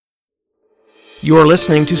You are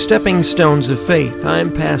listening to Stepping Stones of Faith.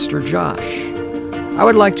 I'm Pastor Josh. I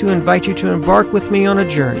would like to invite you to embark with me on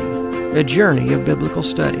a journey of biblical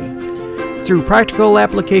study. Through practical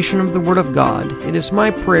application of the Word of God, it is my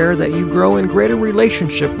prayer that you grow in greater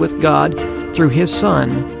relationship with God through His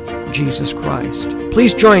Son, Jesus Christ.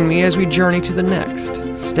 Please join me as we journey to the next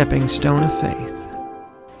Stepping Stone of Faith.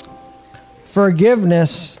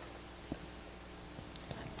 Forgiveness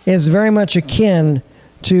is very much akin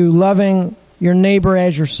to loving your neighbor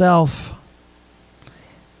as yourself,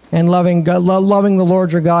 and loving God, loving the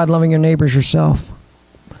Lord your God, loving your neighbor as yourself.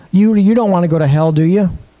 You don't want to go to hell, do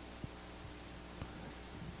you?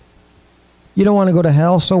 You don't want to go to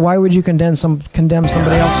hell, so why would you condemn somebody else to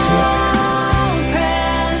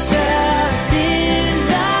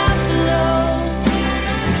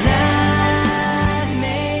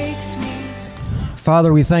it?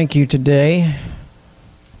 Father, we thank you today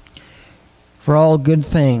for all good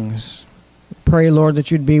things. Pray, Lord,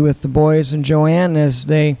 that you'd be with the boys and Joanne as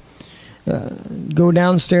they go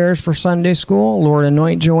downstairs for Sunday school. Lord,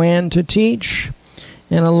 anoint Joanne to teach.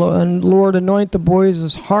 And Lord, anoint the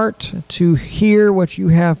boys' heart to hear what you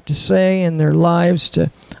have to say and their lives to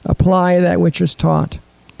apply that which is taught.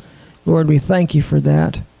 Lord, we thank you for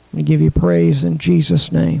that. We give you praise in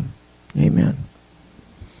Jesus' name. Amen.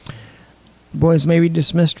 The boys may be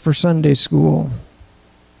dismissed for Sunday school.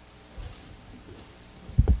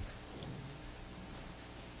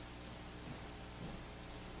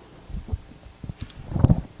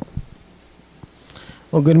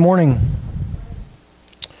 Well, good morning.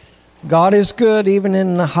 God is good even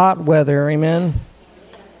in the hot weather. Amen.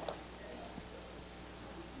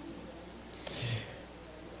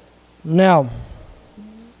 Now,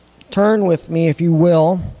 turn with me, if you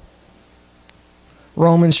will,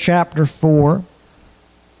 Romans chapter 4.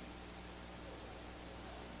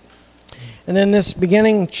 And in this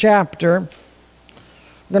beginning chapter, I'm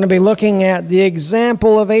going to be looking at the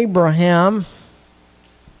example of Abraham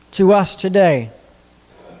to us today.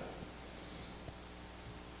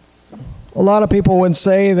 A lot of people would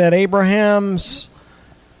say that Abraham's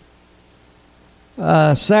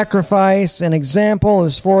sacrifice and example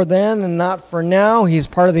is for then and not for now. He's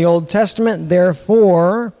part of the Old Testament,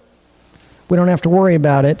 therefore we don't have to worry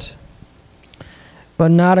about it,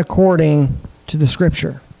 but not according to the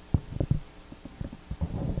Scripture.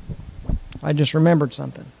 I just remembered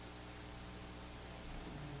something.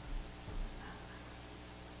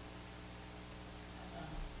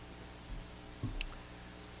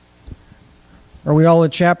 Are we all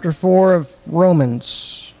at chapter 4 of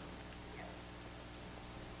Romans?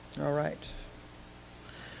 All right.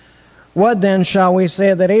 What then shall we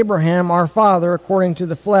say that Abraham, our father, according to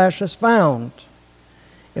the flesh, has found?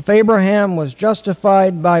 If Abraham was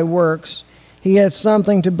justified by works, he had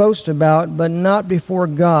something to boast about, but not before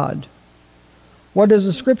God. What does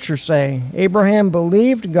the Scripture say? Abraham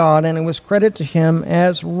believed God, and it was credited to him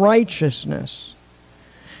as righteousness.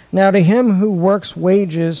 Now to him who works,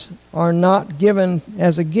 wages are not given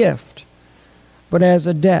as a gift, but as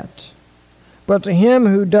a debt. But to him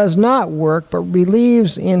who does not work, but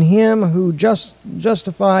believes in him who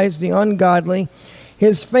justifies the ungodly,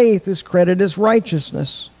 his faith is credited as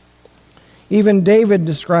righteousness. Even David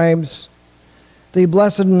describes the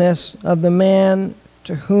blessedness of the man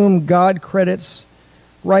to whom God credits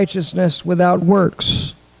righteousness without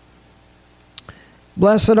works.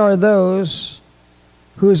 Blessed are those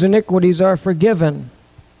whose iniquities are forgiven,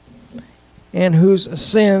 and whose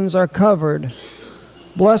sins are covered.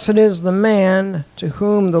 Blessed is the man to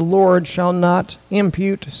whom the Lord shall not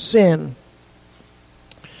impute sin.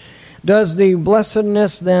 Does the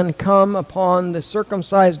blessedness then come upon the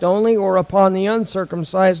circumcised only, or upon the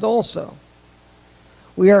uncircumcised also?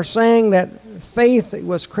 We are saying that faith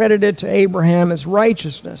was credited to Abraham as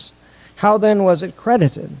righteousness. How then was it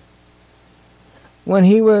credited? When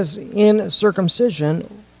he was in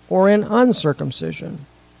circumcision or in uncircumcision.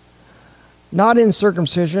 Not in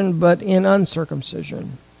circumcision, but in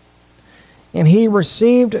uncircumcision. And he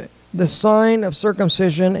received the sign of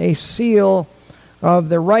circumcision, a seal of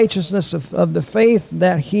the righteousness of the faith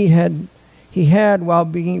that he had while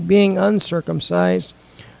being uncircumcised,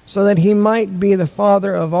 so that he might be the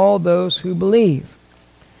father of all those who believe,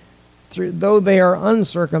 though they are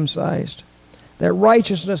uncircumcised, that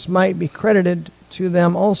righteousness might be credited to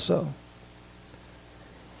them also.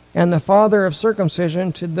 And the father of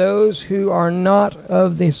circumcision to those who are not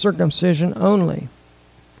of the circumcision only,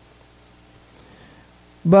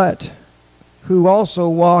 but who also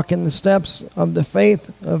walk in the steps of the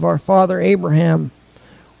faith of our father Abraham,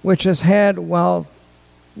 which has had while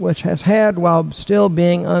still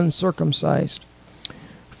being uncircumcised.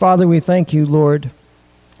 Father, we thank you, Lord,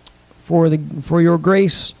 for your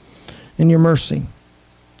grace and your mercy.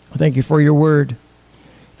 Thank you for your word.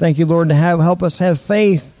 Thank you, Lord, to help us have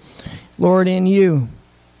faith, Lord, in you.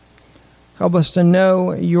 Help us to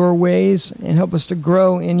know your ways and help us to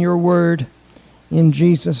grow in your word. In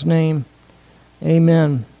Jesus' name,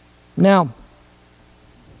 amen. Now,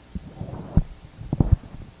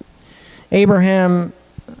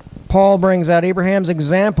 Paul brings out Abraham's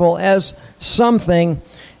example as something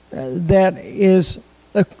that is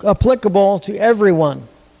applicable to everyone.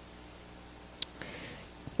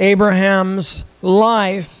 Abraham's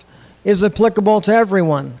life is applicable to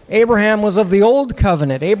everyone. Abraham was of the old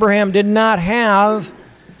covenant. Abraham did not have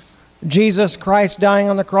Jesus Christ dying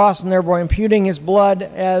on the cross and thereby imputing his blood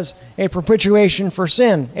as a propitiation for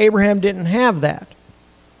sin. Abraham didn't have that.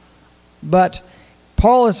 But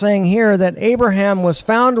Paul is saying here that Abraham was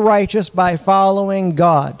found righteous by following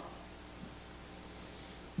God,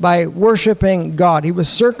 by worshiping God. He was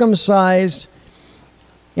circumcised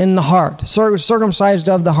in the heart, circumcised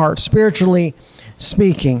of the heart, spiritually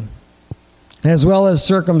speaking, as well as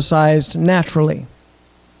circumcised naturally.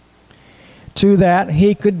 To that,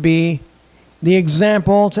 he could be the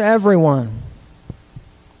example to everyone.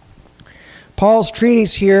 Paul's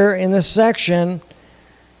treatise here in this section,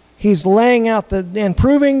 he's laying out and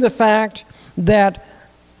proving the fact that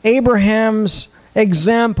Abraham's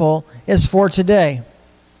example is for today.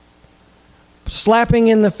 Slapping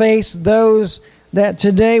in the face those that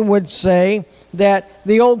today would say that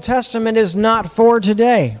the Old Testament is not for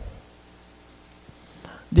today.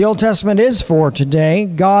 The Old Testament is for today.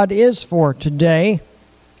 God is for today.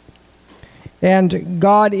 And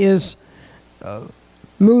God is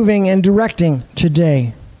moving and directing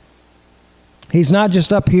today. He's not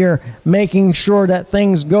just up here making sure that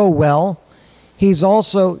things go well. He's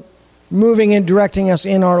also moving and directing us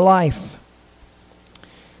in our life.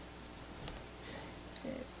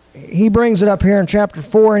 He brings it up here in chapter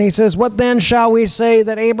 4, and he says, "What then shall we say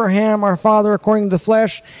that Abraham, our father, according to the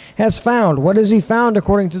flesh, has found?" What has he found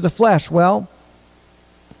according to the flesh? Well,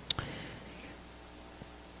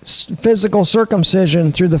 physical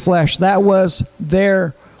circumcision through the flesh. That was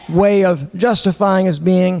their way of justifying as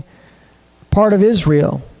being part of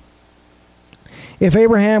Israel. If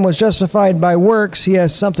Abraham was justified by works, he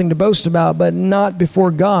has something to boast about, but not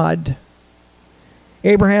before God.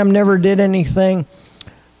 Abraham never did anything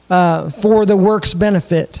for the work's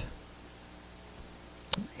benefit.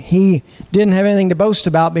 He didn't have anything to boast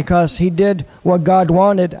about because he did what God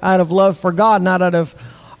wanted out of love for God, not out of,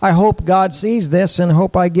 I hope God sees this and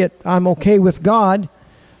hope I'm okay with God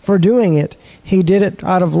for doing it. He did it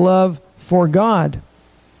out of love for God.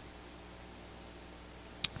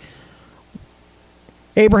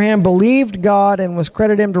 Abraham believed God and was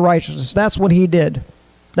credited him to righteousness. That's what he did.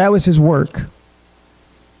 That was his work.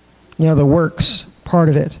 The works part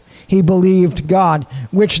of it. He believed God,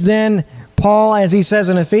 which then Paul, as he says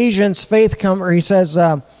in Ephesians, he says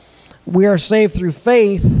we are saved through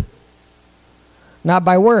faith, not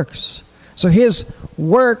by works. So his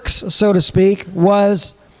works, so to speak,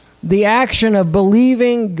 was the action of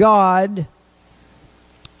believing God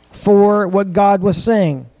for what God was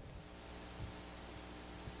saying.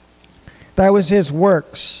 That was his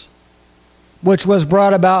works, which was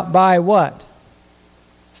brought about by what?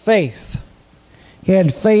 Faith. He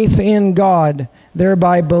had faith in God,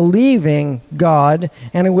 thereby believing God,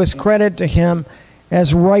 and it was credited to him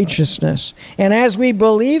as righteousness. And as we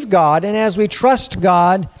believe God and as we trust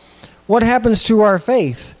God, what happens to our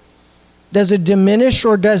faith? Does it diminish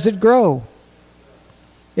or does it grow?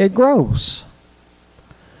 It grows.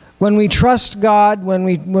 When we trust God, when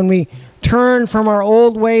we turn from our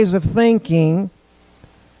old ways of thinking,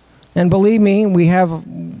 and believe me, we have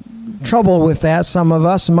trouble with that. Some of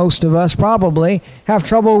us, most of us probably, have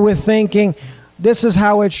trouble with thinking, this is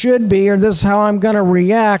how it should be, or this is how I'm going to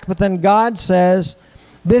react. But then God says,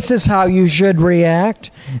 this is how you should react.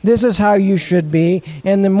 This is how you should be.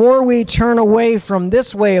 And the more we turn away from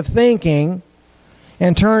this way of thinking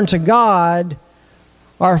and turn to God,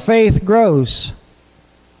 our faith grows.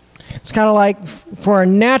 It's kind of like, for a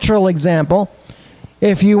natural example,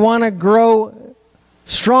 if you want to grow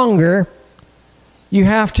stronger, you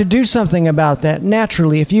have to do something about that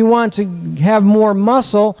naturally. If you want to have more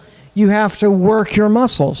muscle, you have to work your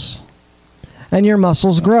muscles, and your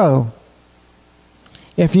muscles grow.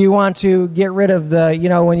 If you want to get rid of the,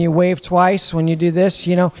 when you wave twice, when you do this,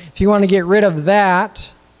 if you want to get rid of that,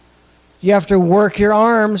 you have to work your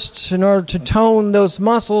arms in order to tone those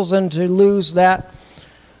muscles and to lose that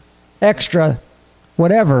extra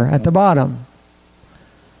whatever at the bottom.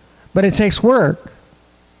 But it takes work.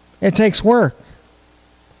 It takes work.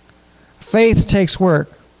 Faith takes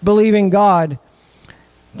work. Believing God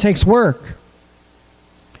It takes work.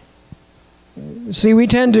 See, we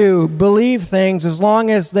tend to believe things as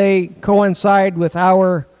long as they coincide with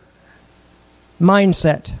our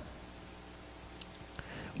mindset.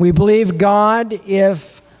 We believe God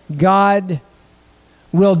if God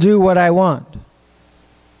will do what I want.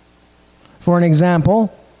 For an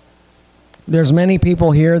example, there's many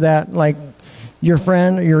people here that, like your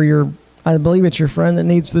friend, I believe it's your friend that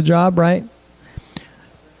needs the job, right?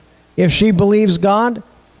 If she believes God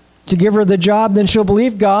to give her the job, then she'll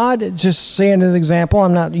believe God. Just saying as an example,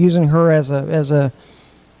 I'm not using her as a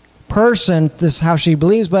person, this is how she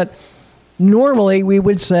believes, but normally we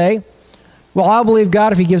would say, well, I'll believe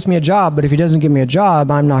God if He gives me a job, but if He doesn't give me a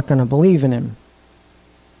job, I'm not going to believe in Him.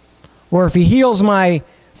 Or if He heals my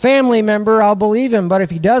family member, I'll believe Him, but if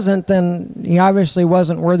He doesn't, then He obviously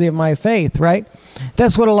wasn't worthy of my faith, right?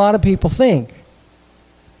 That's what a lot of people think.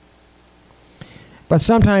 But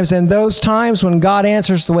sometimes in those times when God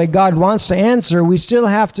answers the way God wants to answer, we still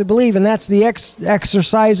have to believe, and that's the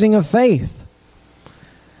exercising of faith.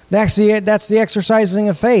 That's the exercising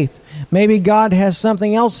of faith. Maybe God has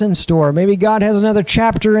something else in store. Maybe God has another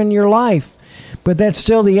chapter in your life. But that's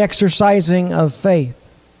still the exercising of faith.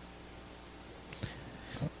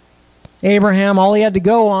 Abraham, all he had to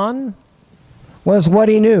go on was what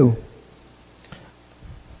he knew.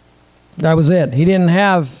 That was it. He didn't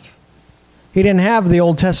have the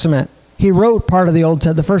Old Testament. He wrote part of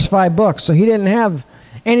the first 5 books. So he didn't have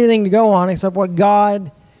anything to go on except what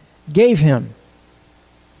God gave him.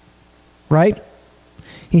 Right?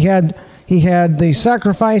 He had the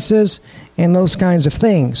sacrifices and those kinds of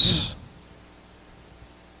things.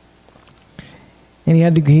 And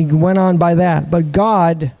he went on by that. But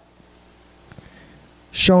God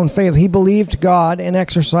shown faith. He believed God and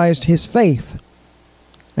exercised his faith.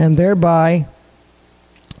 And thereby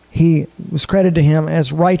he was credited to him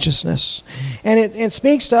as righteousness. And it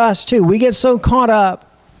speaks to us too. We get so caught up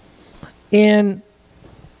in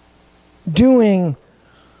doing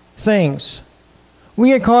things. We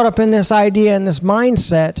get caught up in this idea and this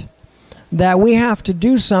mindset that we have to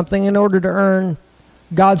do something in order to earn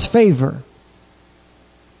God's favor.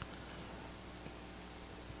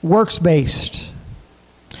 Works-based.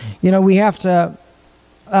 We have to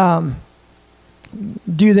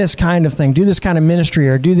do this kind of thing, do this kind of ministry,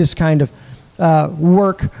 or do this kind of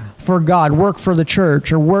work for God, work for the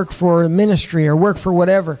church, or work for ministry, or work for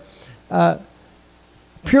whatever.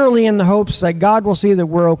 Purely in the hopes that God will see that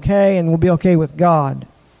we're okay and we'll be okay with God.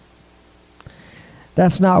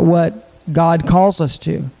 That's not what God calls us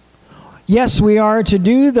to. Yes, we are to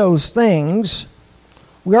do those things.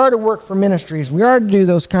 We are to work for ministries. We are to do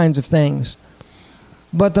those kinds of things.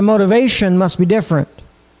 But the motivation must be different.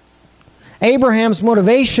 Abraham's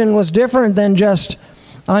motivation was different than just,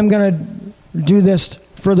 I'm going to do this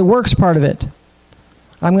for the works part of it.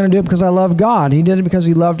 I'm going to do it because I love God. He did it because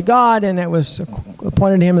he loved God, and it was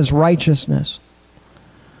appointed to him as righteousness.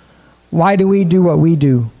 Why do we do what we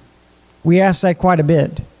do? We ask that quite a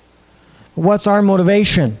bit. What's our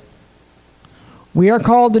motivation? We are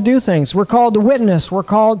called to do things. We're called to witness. We're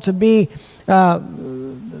called to be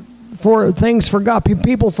for things for God,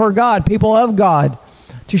 people for God, people of God,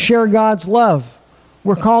 to share God's love.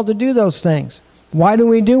 We're called to do those things. Why do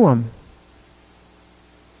we do them?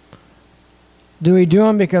 Do we do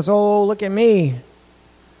them because, oh, look at me,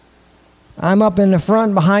 I'm up in the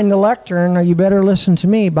front behind the lectern, or you better listen to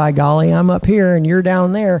me, by golly, I'm up here and you're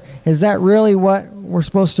down there? Is that really what we're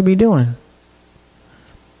supposed to be doing?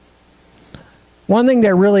 One thing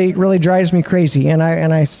that really, really drives me crazy, and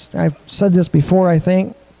I've said this before, I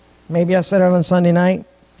think, maybe I said it on Sunday night,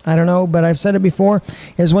 I don't know, but I've said it before,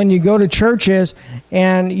 is when you go to churches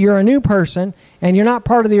and you're a new person and you're not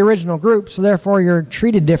part of the original group, so therefore you're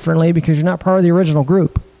treated differently because you're not part of the original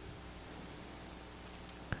group.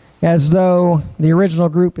 As though the original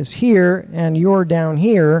group is here and you're down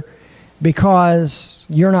here because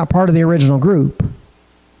you're not part of the original group.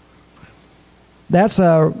 That's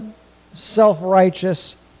a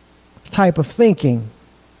self-righteous type of thinking.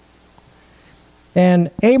 And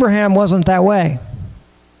Abraham wasn't that way.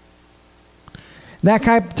 That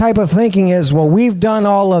type of thinking is, well, we've done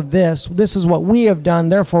all of this. This is what we have done.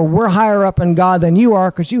 Therefore, we're higher up in God than you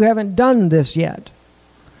are because you haven't done this yet.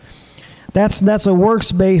 That's a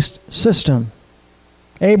works-based system.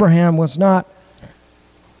 Abraham was not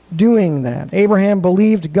doing that. Abraham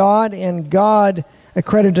believed God, and God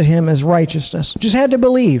accredited to him as righteousness. Just had to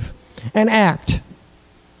believe and act.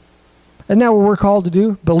 Isn't that what we're called to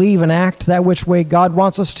do? Believe and act that which way God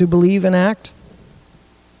wants us to believe and act.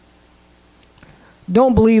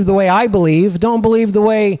 Don't believe the way I believe. Don't believe the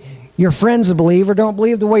way your friends believe, or don't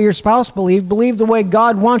believe the way your spouse believes. Believe the way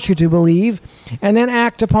God wants you to believe, and then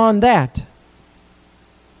act upon that.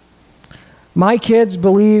 My kids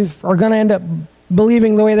are going to end up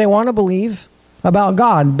believing the way they want to believe about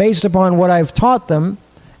God, based upon what I've taught them,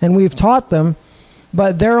 and we've taught them,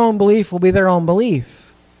 but their own belief will be their own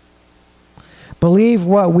belief. Believe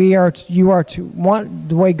what you are to want,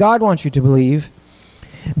 the way God wants you to believe,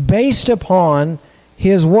 based upon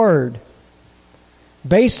His Word,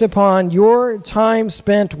 based upon your time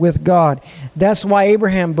spent with God. That's why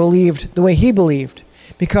Abraham believed the way he believed,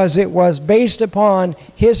 because it was based upon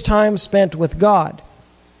his time spent with God.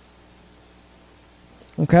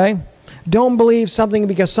 Okay? Don't believe something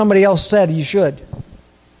because somebody else said you should.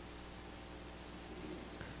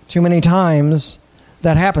 Too many times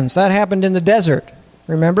that happens. That happened in the desert.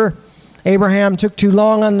 Remember? Abraham took too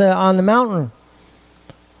long on the mountain.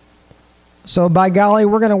 So by golly,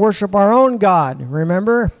 we're going to worship our own God.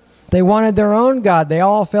 Remember? They wanted their own God. They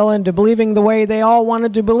all fell into believing the way they all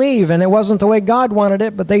wanted to believe. And it wasn't the way God wanted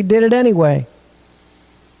it, but they did it anyway.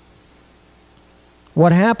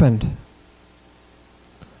 What happened?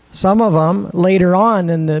 Some of them, later on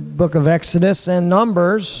in the book of Exodus and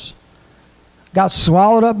Numbers, got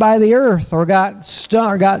swallowed up by the earth, or got stung,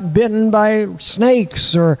 or got bitten by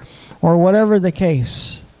snakes, or whatever the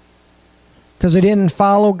case, because they didn't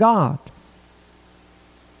follow God.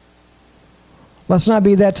 Let's not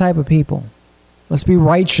be that type of people. Let's be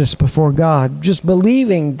righteous before God, just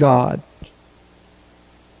believing God.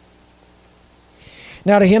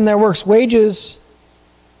 Now to him that works, wages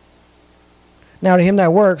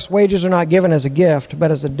are not given as a gift,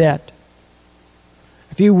 but as a debt.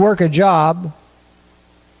 If you work a job,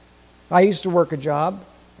 I used to work a job,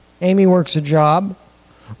 Amy works a job,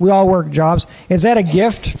 we all work jobs. Is that a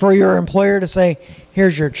gift for your employer to say,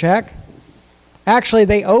 here's your check? Actually,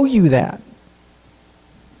 they owe you that,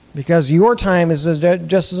 because your time is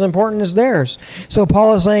just as important as theirs. So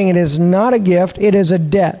Paul is saying it is not a gift, it is a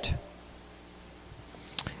debt.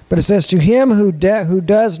 But it says, to him who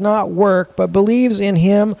does not work, but believes in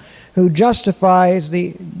him who justifies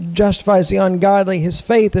the ungodly, his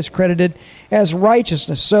faith is credited as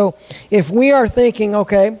righteousness. So if we are thinking,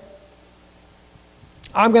 okay,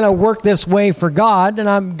 I'm going to work this way for God,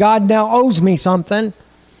 and God now owes me something,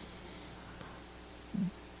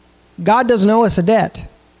 God doesn't owe us a debt.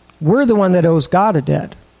 We're the one that owes God a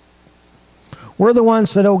debt. We're the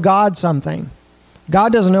ones that owe God something.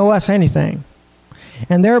 God doesn't owe us anything.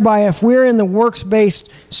 And thereby, if we're in the works-based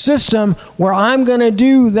system where I'm going to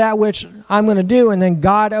do that which I'm going to do, and then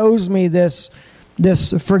God owes me this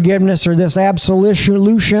forgiveness or this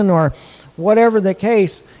absolution or whatever the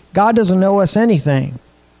case, God doesn't owe us anything.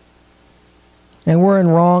 And we're in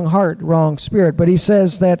wrong heart, wrong spirit. But he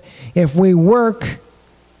says that if we work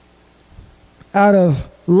out of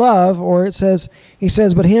love, or he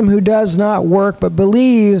says, but him who does not work, but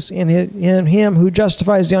believes in him who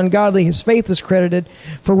justifies the ungodly, his faith is credited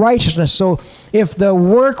for righteousness. So if the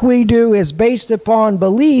work we do is based upon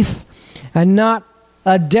belief and not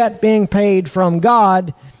a debt being paid from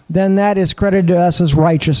God, then that is credited to us as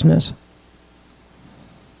righteousness.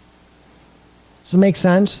 Does it make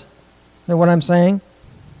sense? Is that what I'm saying?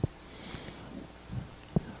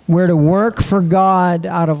 We're to work for God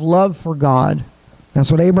out of love for God. That's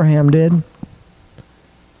what Abraham did.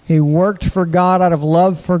 He worked for God out of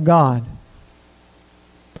love for God.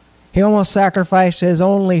 He almost sacrificed his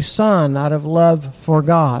only son out of love for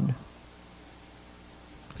God.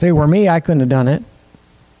 If it were me, I couldn't have done it.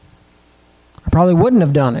 I probably wouldn't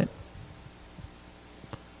have done it.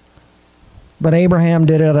 But Abraham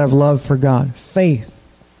did it out of love for God. Faith.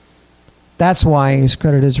 That's why he's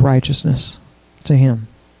credited as righteousness to him.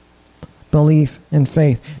 Belief and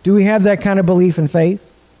faith. Do we have that kind of belief and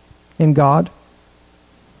faith in God?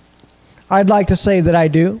 I'd like to say that I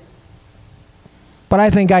do. But I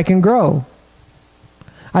think I can grow.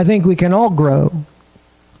 I think we can all grow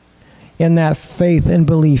in that faith and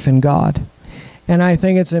belief in God. And I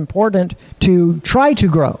think it's important to try to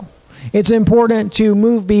grow. It's important to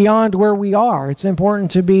move beyond where we are. It's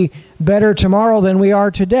important to be better tomorrow than we are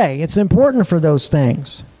today. It's important for those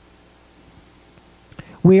things.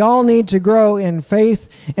 We all need to grow in faith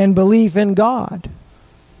and belief in God.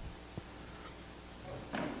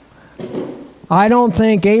 I don't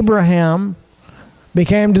think Abraham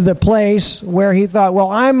became to the place where he thought,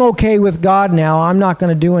 well, I'm okay with God now. I'm not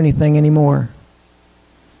going to do anything anymore.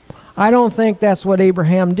 I don't think that's what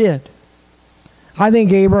Abraham did. I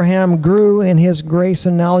think Abraham grew in his grace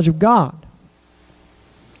and knowledge of God.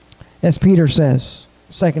 As Peter says,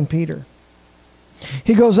 2 Peter.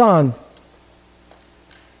 He goes on.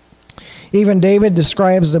 Even David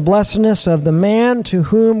describes the blessedness of the man to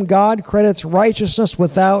whom God credits righteousness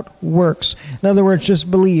without works. In other words, just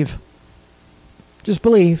believe. Just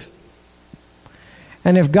believe.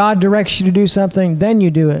 And if God directs you to do something, then you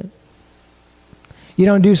do it. You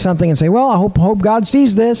don't do something and say, well, I hope God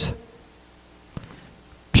sees this.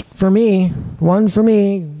 For me, one for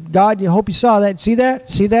me. God, I hope you saw that. See that?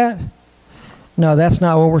 See that? No, that's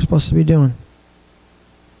not what we're supposed to be doing.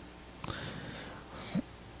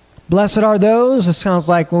 Blessed are those, this sounds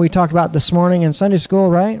like what we talked about this morning in Sunday school,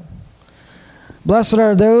 right? Blessed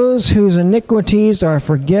are those whose iniquities are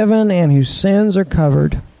forgiven and whose sins are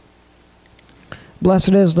covered.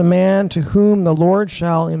 Blessed is the man to whom the Lord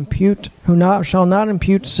shall not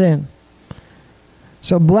impute sin.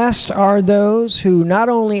 So blessed are those who not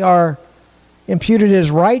only are imputed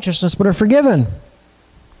as righteousness, but are forgiven.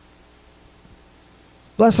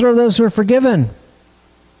 Blessed are those who are forgiven.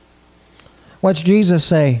 What's Jesus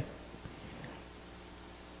say?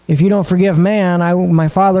 If you don't forgive man, my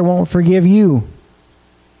Father won't forgive you.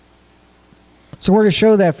 So we're to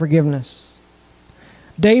show that forgiveness.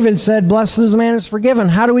 David said, blessed is the man who is forgiven.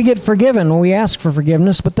 How do we get forgiven? Well, we ask for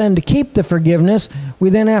forgiveness, but then to keep the forgiveness, we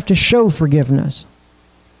then have to show forgiveness.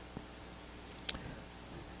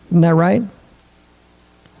 Isn't that right?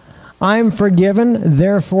 I'm forgiven,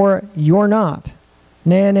 therefore you're not.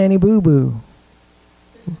 Nanny boo-boo.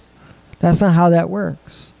 That's not how that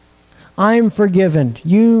works. I'm forgiven.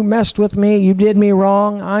 You messed with me. You did me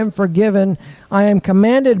wrong. I'm forgiven. I am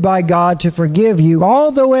commanded by God to forgive you,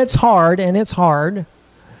 although it's hard, and it's hard.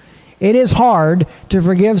 It is hard to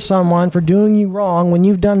forgive someone for doing you wrong when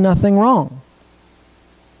you've done nothing wrong.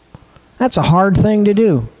 That's a hard thing to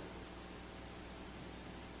do.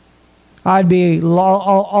 I'd be a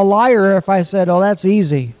liar if I said, oh, that's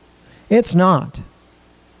easy. It's not.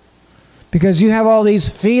 Because you have all these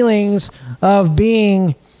feelings of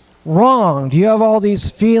being wronged. You have all these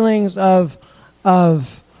feelings of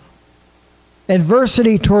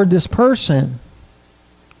adversity toward this person.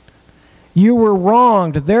 You were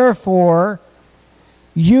wronged, therefore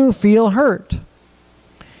you feel hurt.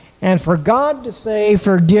 And for God to say,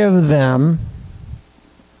 forgive them,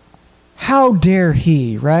 how dare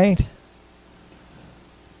He, right?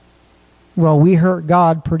 Well, we hurt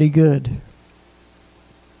God pretty good.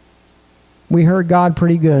 We hurt God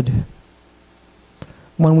pretty good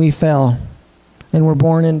when we fell and were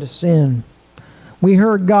born into sin. We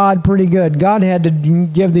hurt God pretty good. God had to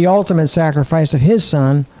give the ultimate sacrifice of His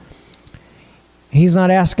Son. He's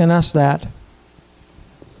not asking us that.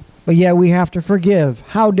 But yet we have to forgive.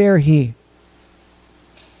 How dare He?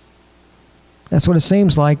 That's what it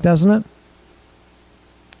seems like, doesn't it?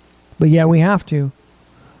 But yet we have to.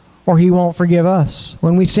 Or He won't forgive us.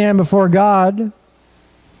 When we stand before God,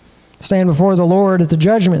 stand before the Lord at the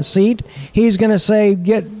judgment seat, He's going to say,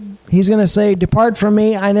 depart from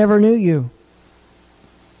me, I never knew you.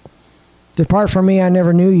 Depart from me, I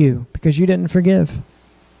never knew you, because you didn't forgive.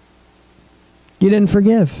 You didn't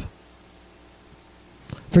forgive.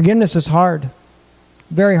 Forgiveness is hard.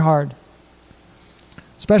 Very hard.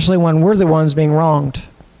 Especially when we're the ones being wronged.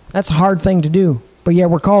 That's a hard thing to do. But yet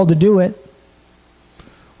we're called to do it.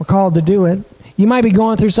 We're called to do it. You might be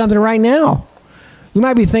going through something right now. You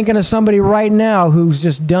might be thinking of somebody right now who's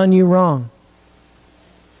just done you wrong.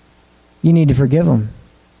 You need to forgive them.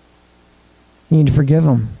 You need to forgive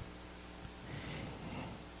them.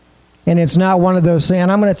 And it's not one of those things.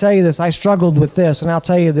 And I'm going to tell you this. I struggled with this, and I'll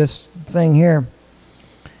tell you this thing here.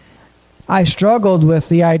 I struggled with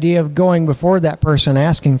the idea of going before that person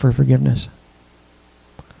asking for forgiveness.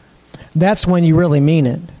 That's when you really mean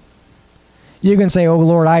it. You can say, oh,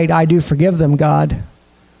 Lord, I do forgive them, God.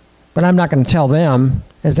 But I'm not going to tell them.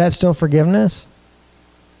 Is that still forgiveness?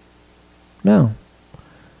 No.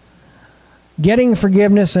 Getting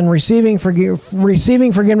forgiveness and receiving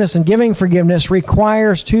forgiveness and giving forgiveness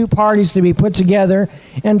requires two parties to be put together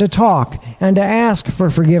and to talk and to ask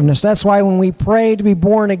for forgiveness. That's why when we pray to be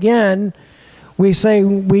born again, we say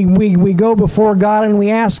we go before God and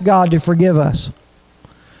we ask God to forgive us.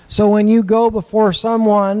 So when you go before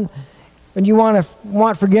someone and you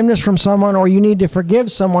want forgiveness from someone, or you need to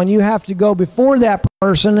forgive someone, you have to go before that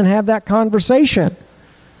person and have that conversation.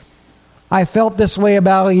 I felt this way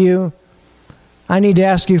about you. I need to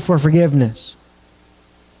ask you for forgiveness.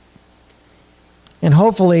 And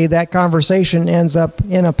hopefully that conversation ends up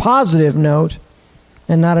in a positive note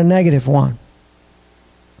and not a negative one.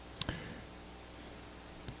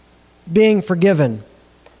 Being forgiven.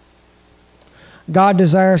 God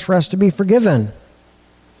desires for us to be forgiven.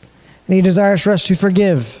 And He desires for us to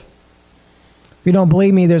forgive. If you don't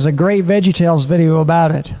believe me, there's a great VeggieTales video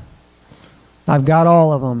about it. I've got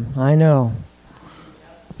all of them, I know.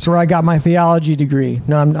 That's where I got my theology degree.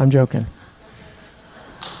 No, I'm joking.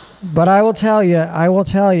 But I will tell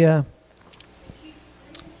you,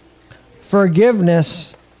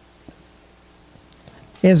 forgiveness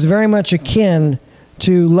is very much akin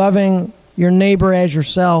to loving your neighbor as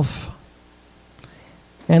yourself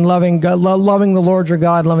and loving God, loving the Lord your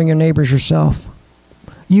God, loving your neighbor as yourself.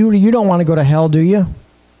 You don't want to go to hell, do you?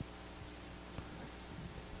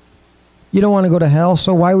 You don't want to go to hell,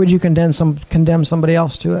 so why would you condemn somebody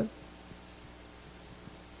else to it?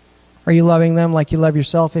 Are you loving them like you love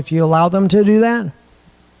yourself if you allow them to do that?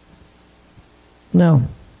 No.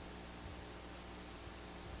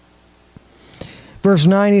 Verse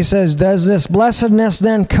 9, he says, does this blessedness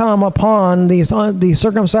then come upon the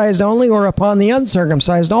circumcised only or upon the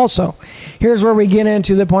uncircumcised also? Here's where we get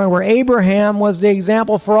into the point where Abraham was the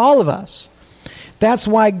example for all of us. That's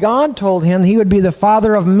why God told him he would be the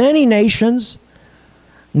father of many nations,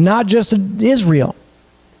 not just Israel.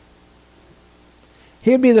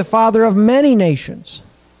 He'd be the father of many nations.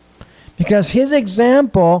 Because his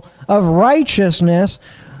example of righteousness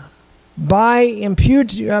by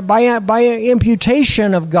imputation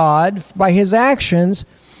of God, by his actions,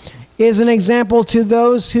 is an example to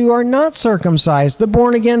those who are not circumcised, the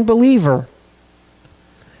born-again believer.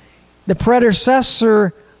 The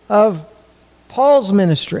predecessor of Paul's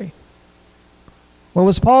ministry. What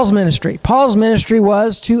was Paul's ministry? Paul's ministry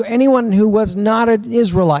was to anyone who was not an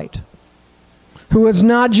Israelite, who was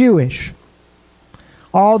not Jewish.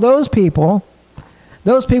 All those people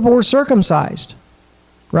were circumcised,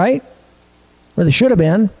 right? Or they should have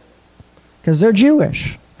been, because they're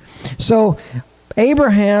Jewish. So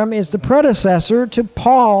Abraham is the predecessor to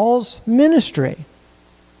Paul's ministry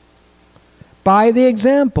by the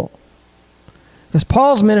example. Because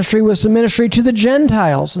Paul's ministry was the ministry to the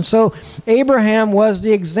Gentiles. And so Abraham was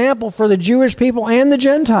the example for the Jewish people and the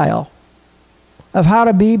Gentile of how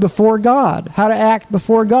to be before God, how to act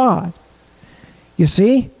before God. You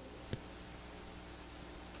see?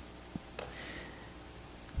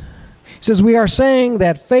 It says, we are saying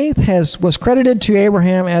that faith was credited to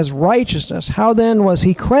Abraham as righteousness. How then was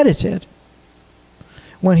he credited?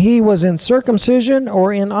 When he was in circumcision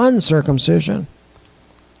or in uncircumcision?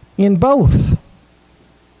 In both.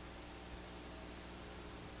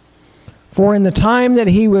 For the time that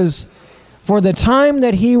he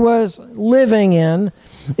was living in,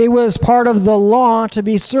 it was part of the law to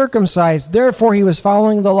be circumcised. Therefore, he was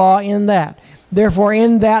following the law in that. Therefore,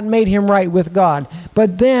 in that made him right with God.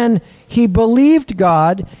 But then he believed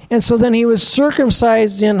God, and so then he was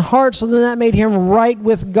circumcised in heart, so then that made him right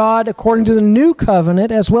with God according to the new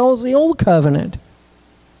covenant as well as the old covenant.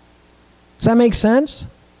 Does that make sense?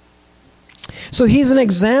 So he's an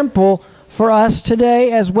example for us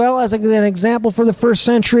today, as well as an example for the first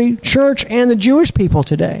century church and the Jewish people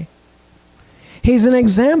today. He's an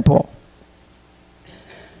example.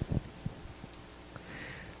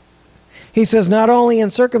 He says, not only in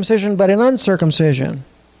circumcision, but in uncircumcision.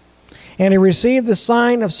 And he received the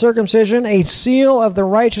sign of circumcision, a seal of the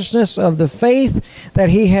righteousness of the faith that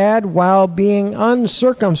he had while being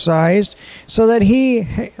uncircumcised, so that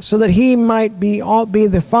he might be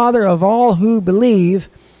the father of all who believe,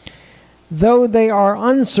 though they are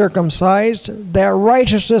uncircumcised, that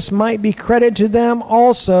righteousness might be credited to them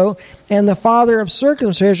also, and the father of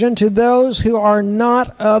circumcision to those who are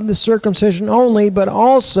not of the circumcision only, but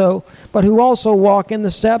who also walk in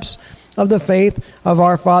the steps of the faith of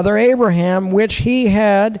our father Abraham, which he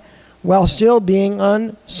had while still being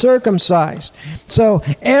uncircumcised. So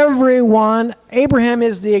Abraham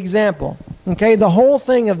is the example. Okay, the whole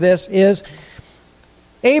thing of this is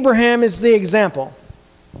Abraham is the example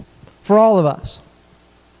for all of us.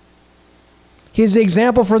 He's the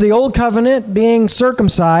example for the old covenant, being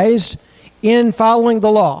circumcised in following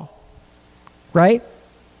the law, right?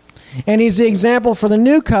 And he's the example for the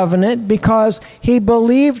new covenant because he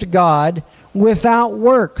believed God without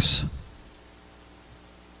works.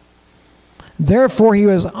 Therefore, he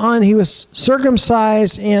was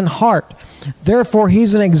circumcised in heart. Therefore,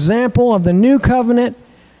 he's an example of the new covenant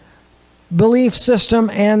belief system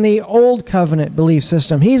and the old covenant belief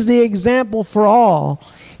system. He's the example for all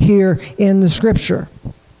here in the scripture.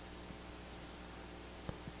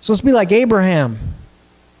 So let's be like Abraham,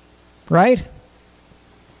 right?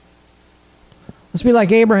 Let's be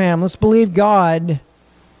like Abraham. Let's believe God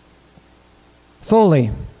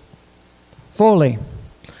fully. Fully.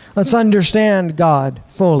 Let's understand God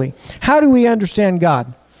fully. How do we understand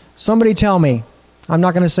God? Somebody tell me. I'm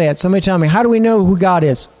not going to say it. Somebody tell me. How do we know who God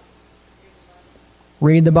is?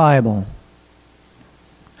 Read the Bible.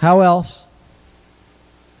 How else?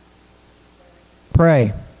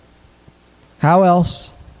 Pray. How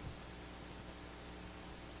else?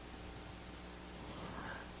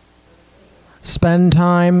 Spend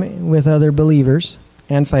time with other believers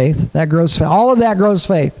and faith. That grows faith. All of that grows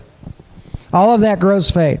faith. All of that grows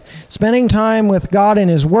faith. Spending time with God in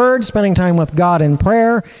His Word, spending time with God in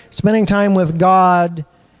prayer, spending time with God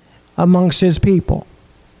amongst His people.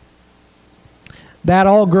 That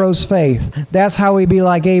all grows faith. That's how we be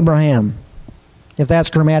like Abraham, if that's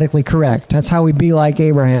grammatically correct. That's how we be like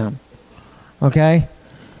Abraham. Okay?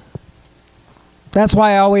 That's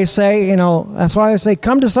why I always say,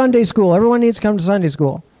 come to Sunday school. Everyone needs to come to Sunday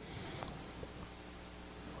school.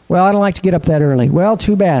 Well, I don't like to get up that early. Well,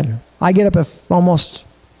 too bad. I get up at almost,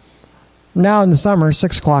 now in the summer,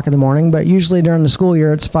 6 o'clock in the morning, but usually during the school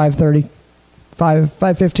year it's 5:30,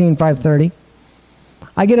 5:15, 5:30.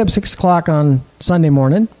 I get up 6 o'clock on Sunday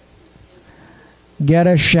morning, get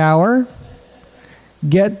a shower,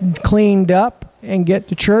 get cleaned up, and get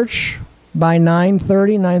to church by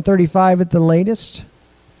 9:30, 9:35 at the latest.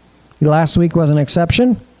 Last week was an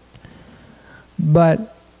exception.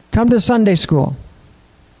 But come to Sunday school.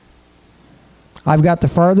 I've got the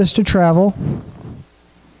farthest to travel,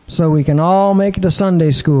 so we can all make it to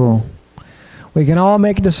Sunday school. We can all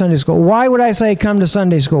make it to Sunday school. Why would I say come to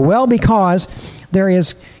Sunday school? Well, because there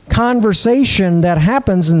is conversation that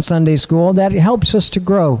happens in Sunday school that helps us to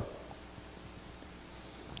grow.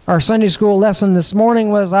 Our Sunday school lesson this morning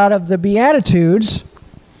was out of the Beatitudes.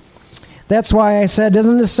 That's why I said,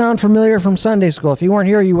 doesn't this sound familiar from Sunday school? If you weren't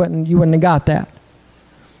here, you wouldn't have got that.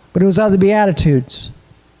 But it was out of the Beatitudes.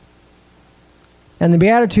 And the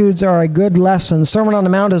Beatitudes are a good lesson. The Sermon on the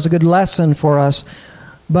Mount is a good lesson for us.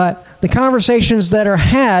 But the conversations that are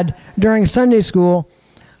had during Sunday school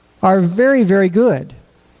are very, very good.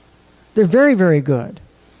 They're very, very good.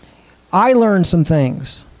 I learned some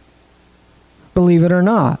things, believe it or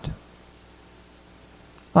not.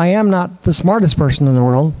 I am not the smartest person in the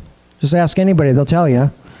world. Just ask anybody, they'll tell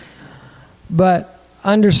you. But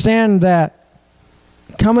understand that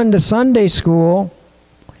coming to Sunday school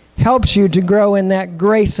helps you to grow in that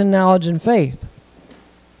grace and knowledge and faith.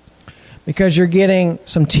 Because you're getting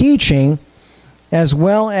some teaching as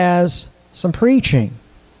well as some preaching.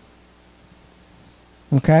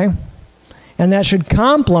 Okay? And that should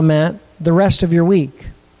complement the rest of your week.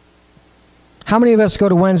 How many of us go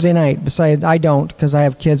to Wednesday night? Besides, I don't because I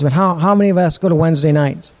have kids, but how many of us go to Wednesday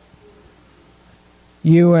nights?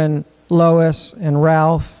 You and Lois and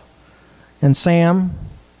Ralph and Sam,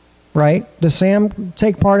 right? Does Sam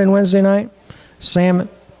take part in Wednesday night? Sam,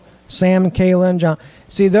 Kayla, and John.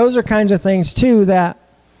 See, those are kinds of things, too, that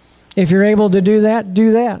if you're able to do that,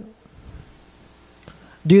 do that.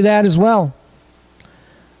 Do that as well.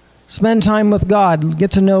 Spend time with God.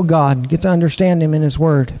 Get to know God. Get to understand Him in His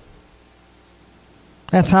Word.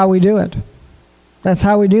 That's how we do it. That's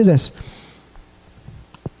how we do this.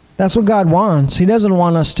 That's what God wants. He doesn't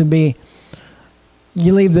want us to be,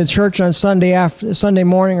 you leave the church on Sunday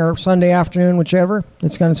morning or Sunday afternoon, whichever.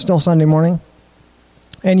 It's still Sunday morning.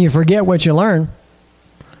 And you forget what you learn.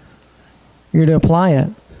 You're to apply it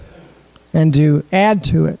and to add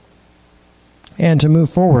to it and to move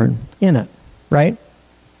forward in it, right?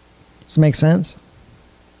 Does it make sense?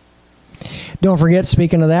 Don't forget,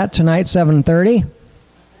 speaking of that, tonight, 7:30,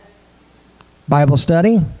 Bible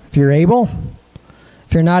study, if you're able.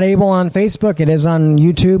 If you're not able on Facebook, it is on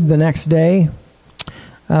YouTube the next day,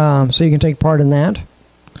 so you can take part in that.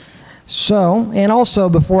 So, and also,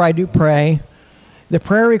 before I do pray, the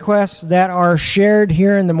prayer requests that are shared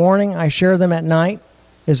here in the morning, I share them at night.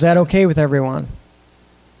 Is that okay with everyone?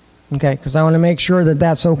 Okay, because I want to make sure that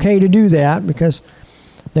that's okay to do that, because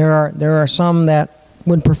there are some that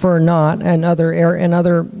would prefer not, and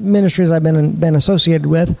other ministries I've been associated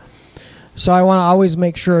with. So I want to always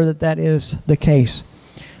make sure that that is the case.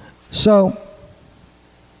 So,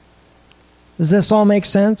 does this all make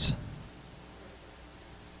sense?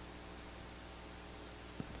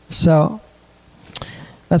 So,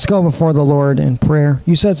 let's go before the Lord in prayer.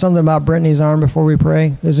 You said something about Brittany's arm before we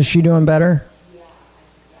pray. Is she doing better?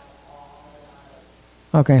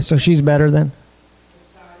 Okay, so she's better then? As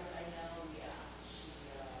far as I know, yeah.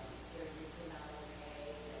 Surgery came out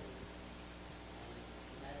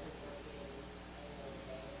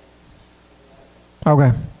okay,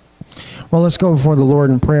 and Okay. Well, let's go before the Lord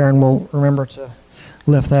in prayer, and we'll remember to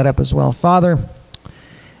lift that up as well. Father,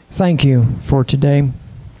 thank you for today.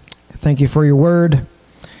 Thank you for your word.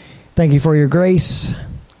 Thank you for your grace.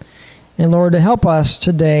 And Lord, to help us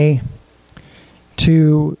today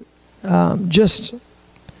to just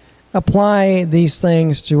apply these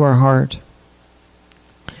things to our heart.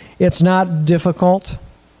 It's not difficult.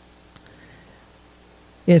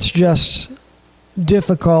 It's just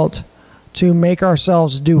difficult to make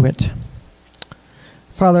ourselves do it.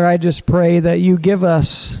 Father, I just pray that you give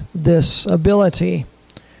us this ability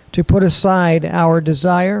to put aside our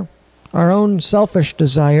desire, our own selfish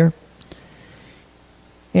desire,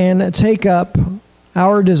 and take up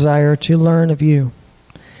our desire to learn of you.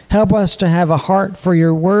 Help us to have a heart for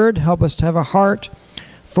your word. Help us to have a heart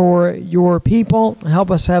for your people.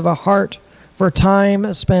 Help us have a heart for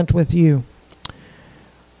time spent with you.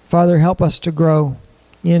 Father, help us to grow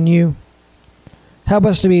in you. Help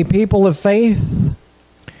us to be people of faith,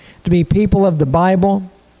 to be people of the Bible,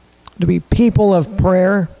 to be people of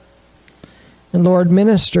prayer. And Lord,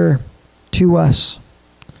 minister to us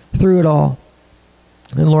through it all.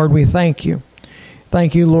 And Lord, we thank you.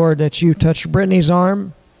 Thank you, Lord, that you touched Brittany's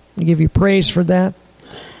arm. We give you praise for that.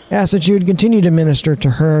 Ask that you would continue to minister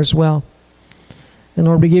to her as well. And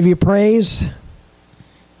Lord, we give you praise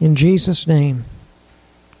in Jesus' name.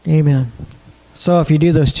 Amen. So if you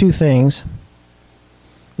do those two things,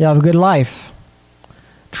 you'll have a good life.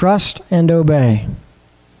 Trust and obey.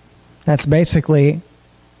 That's basically,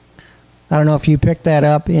 I don't know if you picked that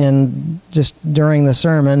up in just during the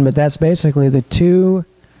sermon, but that's basically the two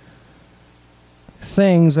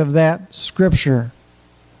things of that scripture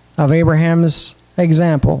of Abraham's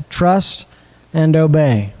example. Trust and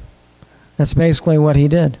obey. That's basically what he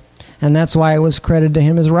did. And that's why it was credited to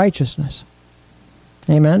him as righteousness.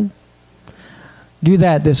 Amen? Do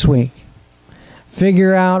that this week.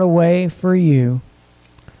 Figure out a way for you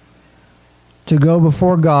to go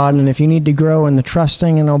before God, and if you need to grow in the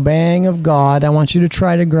trusting and obeying of God, I want you to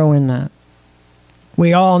try to grow in that.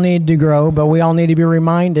 We all need to grow, but we all need to be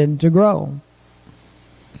reminded to grow.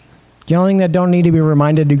 The only thing that don't need to be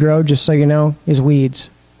reminded to grow, just so you know, is weeds.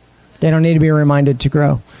 They don't need to be reminded to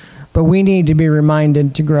grow. But we need to be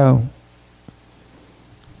reminded to grow.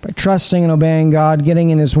 By trusting and obeying God, getting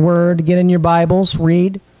in His Word, get in your Bibles,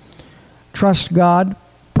 read, trust God,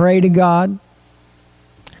 pray to God,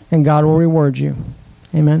 and God will reward you.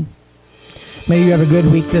 Amen. May you have a good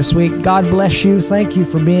week this week. God bless you. Thank you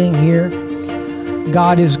for being here.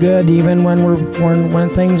 God is good even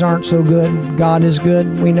when things aren't so good. God is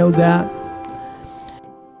good. We know that.